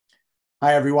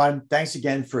Hi, everyone. Thanks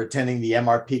again for attending the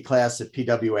MRP class at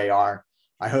PWAR.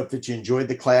 I hope that you enjoyed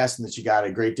the class and that you got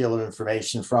a great deal of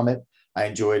information from it. I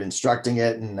enjoyed instructing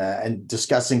it and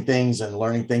discussing things and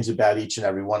learning things about each and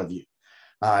every one of you.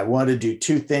 I want to do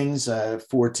two things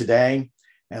for today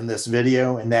and this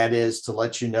video, and that is to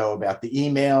let you know about the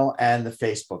email and the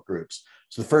Facebook groups.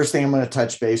 So the first thing I'm going to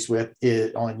touch base with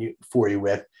is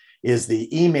is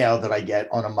the email that I get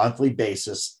on a monthly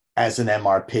basis as an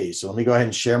MRP. So let me go ahead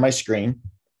and share my screen.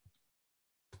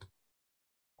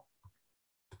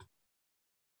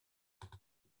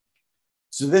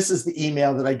 So this is the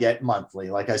email that I get monthly,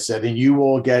 like I said, and you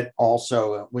will get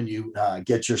also when you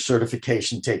get your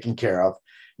certification taken care of.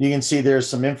 You can see there's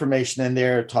some information in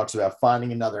there. It talks about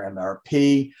finding another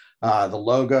MRP, the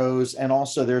logos, and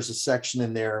also there's a section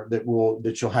in there that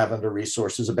you'll have under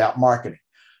resources about marketing.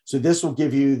 So this will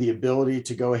give you the ability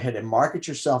to go ahead and market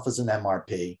yourself as an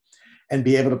MRP and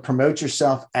be able to promote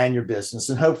yourself and your business.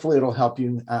 And hopefully it'll help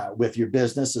you with your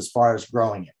business as far as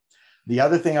growing it. The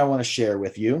other thing I want to share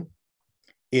with you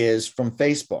is from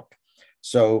Facebook.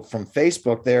 So from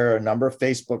Facebook, there are a number of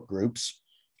Facebook groups.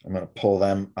 I'm going to pull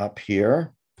them up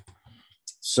here.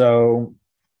 So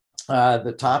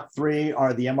the top three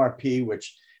are the MRP,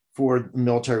 which for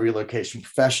military relocation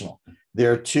professional.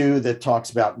 There are two that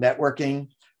talks about networking.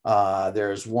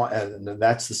 There's one, and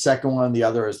that's the second one. The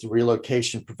other is the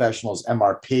Relocation Professionals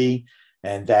MRP,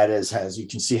 and that is, as you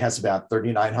can see, has about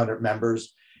 3,900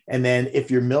 members. And then if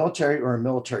you're military or a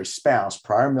military spouse,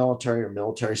 prior military or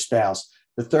military spouse,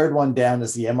 the third one down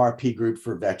is the MRP group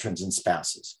for veterans and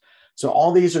spouses. So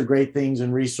all these are great things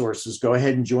and resources. Go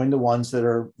ahead and join the ones that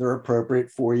are appropriate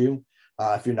for you.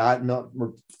 If you're not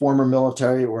former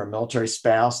military or a military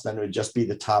spouse, then it would just be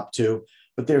the top two.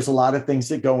 But there's a lot of things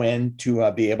that go in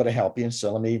to be able to help you.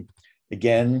 So let me,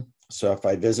 again, so if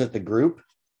I visit the group,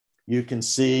 you can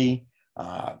see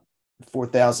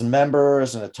 4,000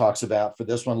 members, and it talks about, for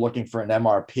this one, looking for an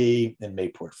MRP in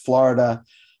Mayport, Florida.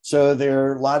 So there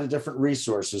are a lot of different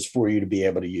resources for you to be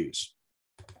able to use.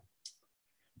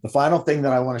 The final thing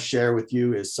that I want to share with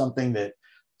you is something that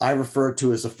I refer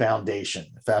to as a foundation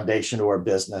to our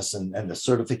business, and the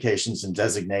certifications and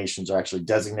designations are actually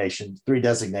three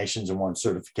designations and one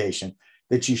certification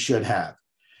that you should have.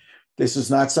 This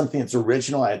is not something that's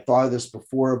original. I had thought of this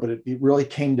before, but it really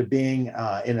came to being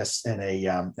in a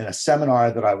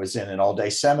seminar that I was in, an all-day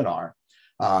seminar,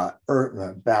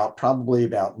 probably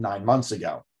about 9 months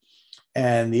ago.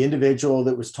 And the individual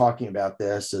that was talking about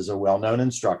this is a well-known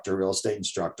instructor, real estate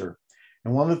instructor.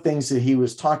 And one of the things that he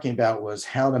was talking about was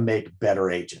how to make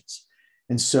better agents.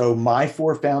 And so my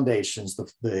four foundations,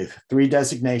 the three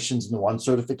designations and the one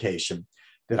certification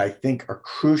that I think are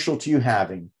crucial to you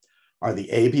having are the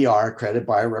ABR, Credit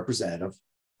Buyer Representative,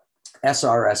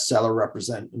 SRS,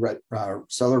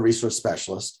 Seller Resource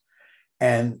Specialist,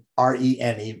 and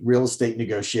RENE, Real Estate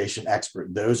Negotiation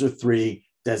Expert. Those are three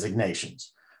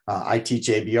designations. I teach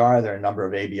ABR. There are a number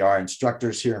of ABR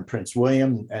instructors here in Prince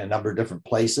William and a number of different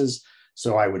places.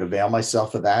 So I would avail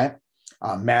myself of that.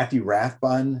 Matthew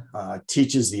Rathbun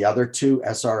teaches the other two,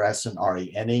 SRS and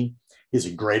RENE. He's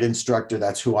a great instructor.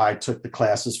 That's who I took the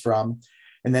classes from.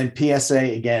 And then PSA,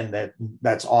 again,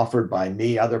 that's offered by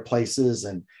me other places,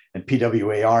 and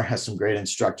PWAR has some great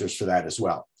instructors for that as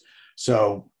well.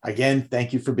 So again,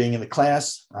 thank you for being in the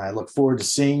class. I look forward to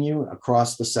seeing you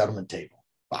across the settlement table.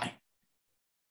 Bye.